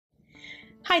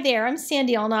Hi there, I'm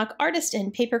Sandy Allnock, artist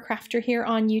and paper crafter here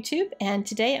on YouTube, and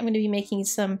today I'm going to be making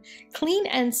some clean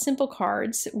and simple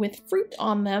cards with fruit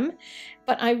on them,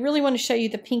 but I really want to show you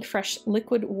the PinkFresh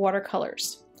liquid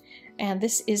watercolors. And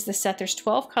this is the set. There's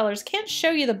 12 colors. Can't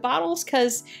show you the bottles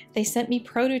because they sent me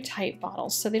prototype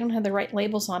bottles, so they don't have the right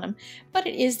labels on them. But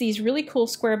it is these really cool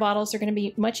square bottles. They're going to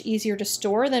be much easier to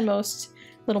store than most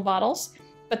little bottles.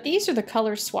 But these are the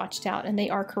colors swatched out, and they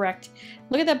are correct.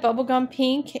 Look at that bubblegum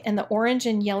pink and the orange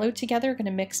and yellow together. Going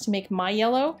to mix to make my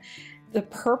yellow. The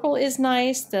purple is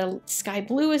nice, the sky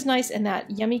blue is nice, and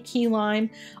that yummy key lime,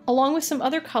 along with some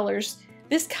other colors.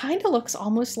 This kind of looks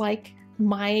almost like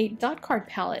my dot card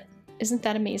palette. Isn't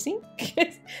that amazing?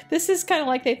 This is kind of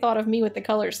like they thought of me with the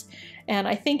colors. And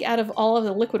I think out of all of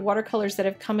the liquid watercolors that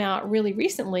have come out really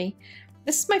recently,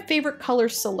 this is my favorite color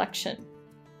selection.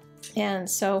 And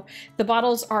so the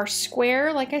bottles are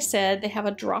square, like I said. They have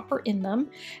a dropper in them.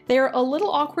 They're a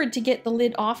little awkward to get the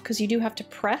lid off because you do have to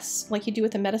press like you do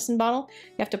with a medicine bottle.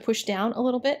 You have to push down a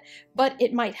little bit, but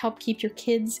it might help keep your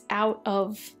kids out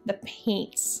of the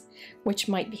paints, which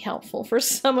might be helpful for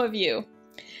some of you.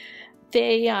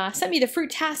 They sent me the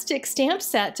Fruitastic stamp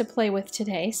set to play with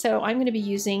today, so I'm going to be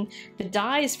using the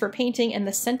dies for painting and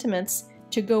the sentiments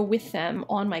to go with them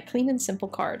on my clean and simple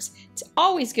cards. It's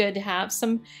always good to have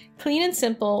some clean and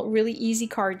simple, really easy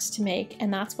cards to make,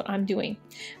 and that's what I'm doing.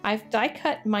 I've die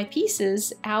cut my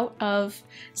pieces out of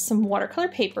some watercolor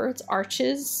paper. It's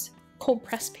Arches cold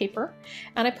pressed paper,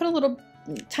 and I put a little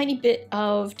tiny bit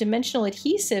of dimensional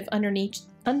adhesive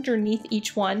underneath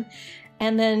each one,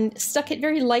 and then stuck it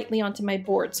very lightly onto my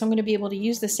board. So I'm going to be able to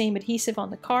use the same adhesive on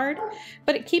the card,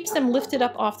 but it keeps them lifted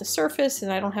up off the surface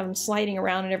and I don't have them sliding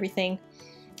around and everything.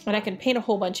 And I can paint a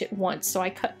whole bunch at once. So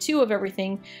I cut 2 of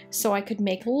everything so I could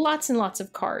make lots and lots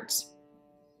of cards.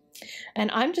 And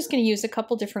I'm just going to use a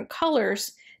couple different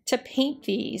colors to paint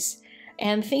these.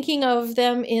 And thinking of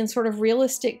them in sort of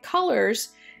realistic colors,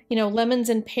 you know, lemons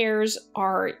and pears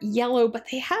are yellow, but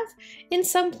they have, in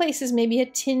some places, maybe a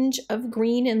tinge of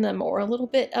green in them or a little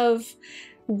bit of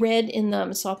red in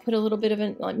them. So I'll put a little bit of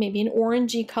maybe an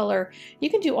orangey color. You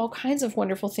can do all kinds of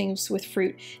wonderful things with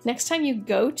fruit. Next time you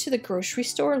go to the grocery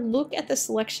store, look at the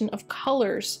selection of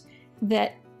colors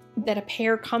that a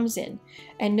pear comes in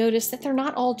and notice that they're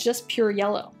not all just pure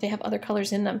yellow. They have other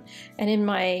colors in them. And in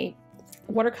my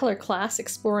watercolor class,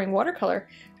 Exploring Watercolor,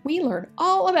 we learn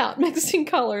all about mixing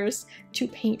colors to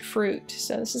paint fruit.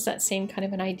 So this is that same kind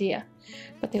of an idea,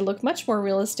 but they look much more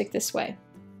realistic this way.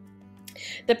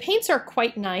 The paints are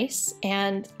quite nice,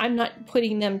 and I'm not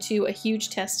putting them to a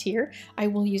huge test here. I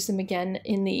will use them again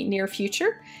in the near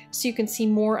future so you can see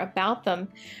more about them.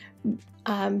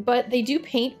 But they do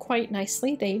paint quite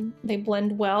nicely. They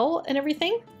blend well and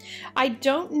everything. I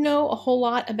don't know a whole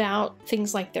lot about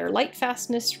things like their light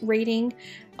fastness rating.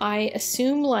 I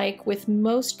assume, like with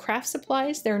most craft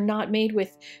supplies, they're not made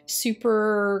with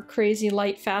super crazy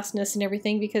light fastness and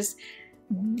everything because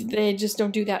they just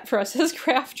don't do that for us as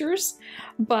crafters.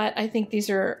 But I think these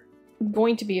are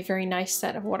going to be a very nice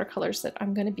set of watercolors that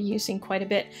I'm going to be using quite a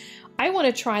bit. I want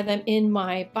to try them in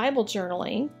my Bible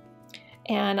journaling,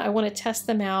 and I want to test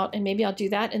them out, and maybe I'll do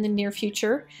that in the near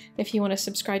future. If you want to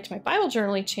subscribe to my Bible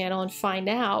journaling channel and find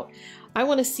out, I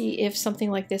want to see if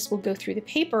something like this will go through the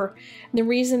paper. And the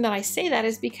reason that I say that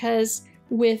is because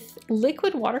with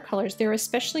liquid watercolors, they're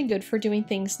especially good for doing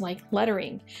things like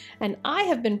lettering. And I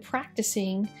have been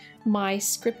practicing my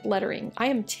script lettering. I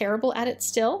am terrible at it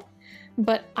still,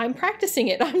 but I'm practicing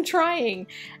it. I'm trying.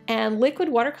 And liquid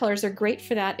watercolors are great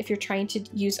for that if you're trying to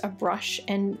use a brush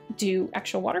and do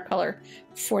actual watercolor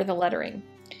for the lettering,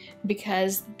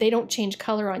 because they don't change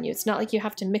color on you. It's not like you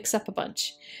have to mix up a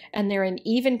bunch, and they're an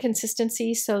even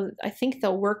consistency, so I think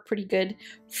they'll work pretty good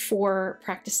for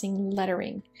practicing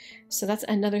lettering. So that's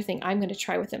another thing I'm going to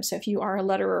try with them. So if you are a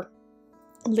letterer,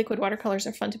 liquid watercolors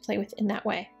are fun to play with in that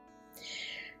way.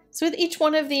 So with each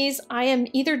one of these, I am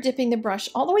either dipping the brush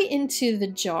all the way into the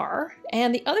jar,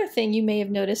 and the other thing you may have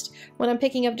noticed when I'm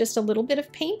picking up just a little bit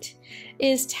of paint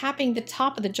is tapping the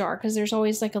top of the jar, because there's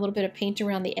always like a little bit of paint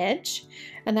around the edge,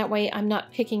 and that way I'm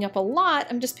not picking up a lot,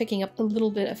 I'm just picking up a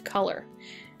little bit of color.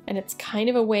 And it's kind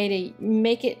of a way to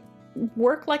make it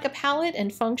work like a palette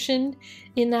and function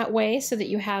in that way, so that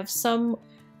you have some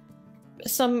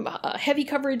heavy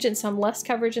coverage and some less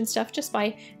coverage and stuff, just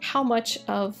by how much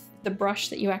of the brush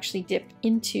that you actually dip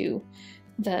into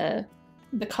the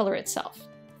color itself.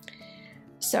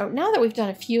 So now that we've done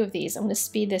a few of these, I'm going to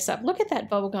speed this up. Look at that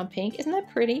bubblegum pink. Isn't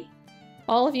that pretty?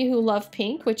 All of you who love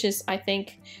pink, which is, I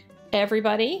think,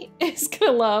 everybody is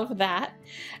going to love that.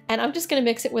 And I'm just going to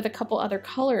mix it with a couple other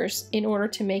colors in order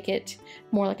to make it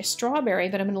more like a strawberry,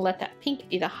 but I'm going to let that pink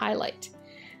be the highlight.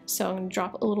 So I'm going to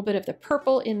drop a little bit of the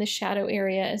purple in the shadow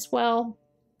area as well.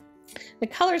 The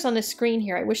colors on the screen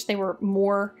here, I wish they were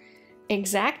more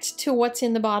exact to what's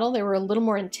in the bottle. They were a little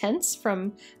more intense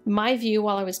from my view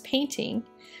while I was painting,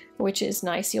 which is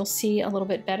nice. You'll see a little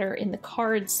bit better in the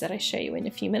cards that I show you in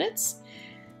a few minutes.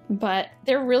 But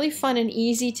they're really fun and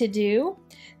easy to do.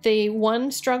 The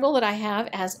one struggle that I have,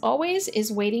 as always,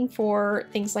 is waiting for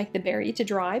things like the berry to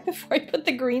dry before I put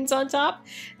the greens on top.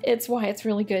 It's why it's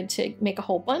really good to make a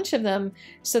whole bunch of them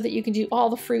so that you can do all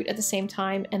the fruit at the same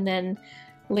time, and then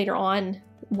later on,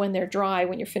 when they're dry,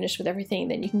 when you're finished with everything,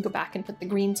 then you can go back and put the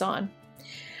greens on.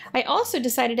 I also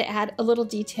decided to add a little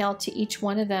detail to each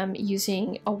one of them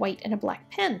using a white and a black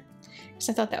pen, because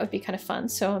I thought that would be kind of fun.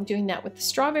 So I'm doing that with the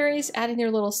strawberries, adding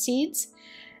their little seeds.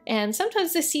 And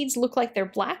sometimes the seeds look like they're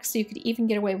black, so you could even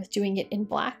get away with doing it in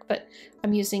black, but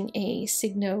I'm using a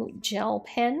Signo gel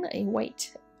pen, a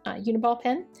white Uniball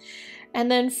pen. And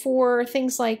then for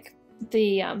things like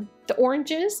the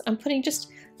oranges, I'm putting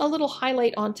just a little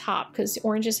highlight on top because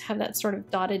oranges have that sort of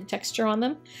dotted texture on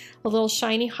them. A little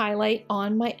shiny highlight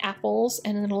on my apples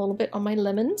and then a little bit on my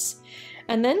lemons.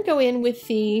 And then go in with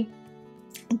the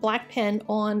black pen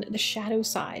on the shadow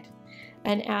side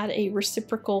and add a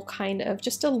reciprocal kind of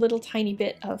just a little tiny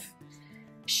bit of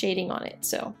shading on it.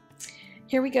 So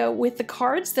here we go. With the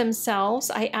cards themselves,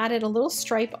 I added a little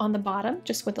stripe on the bottom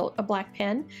just with a black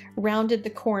pen, rounded the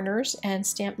corners and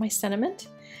stamped my sentiment.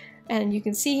 And you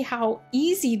can see how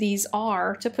easy these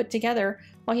are to put together.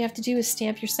 All you have to do is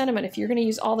stamp your sentiment. If you're going to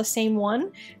use all the same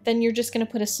one, then you're just going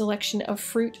to put a selection of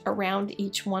fruit around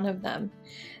each one of them.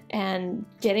 And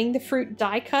getting the fruit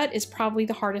die cut is probably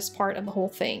the hardest part of the whole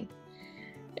thing.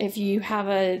 If you have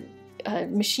a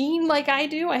machine like I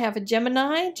do, I have a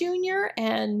Gemini Junior,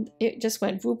 and it just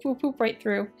went whoop, whoop, whoop right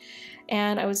through.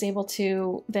 And I was able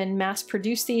to then mass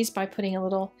produce these by putting a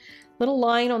little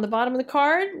line on the bottom of the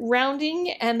card,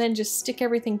 rounding, and then just stick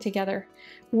everything together.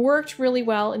 Worked really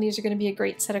well, and these are going to be a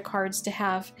great set of cards to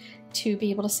have to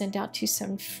be able to send out to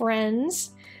some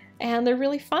friends. And they're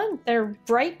really fun. They're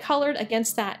bright colored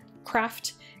against that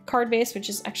craft card base, which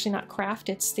is actually not craft,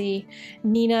 it's the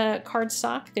Nina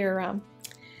cardstock. They're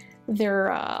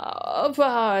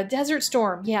Desert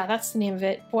Storm. Yeah, that's the name of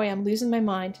it. Boy, I'm losing my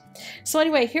mind. So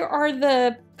anyway, here are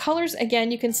the colors.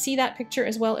 Again, you can see that picture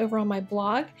as well over on my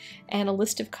blog, and a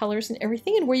list of colors and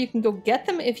everything, and where you can go get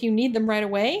them if you need them right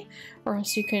away, or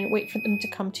else you can wait for them to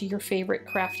come to your favorite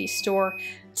crafty store.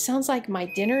 Sounds like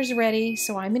my dinner's ready,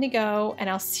 so I'm gonna go, and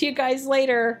I'll see you guys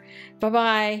later.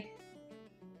 Bye-bye.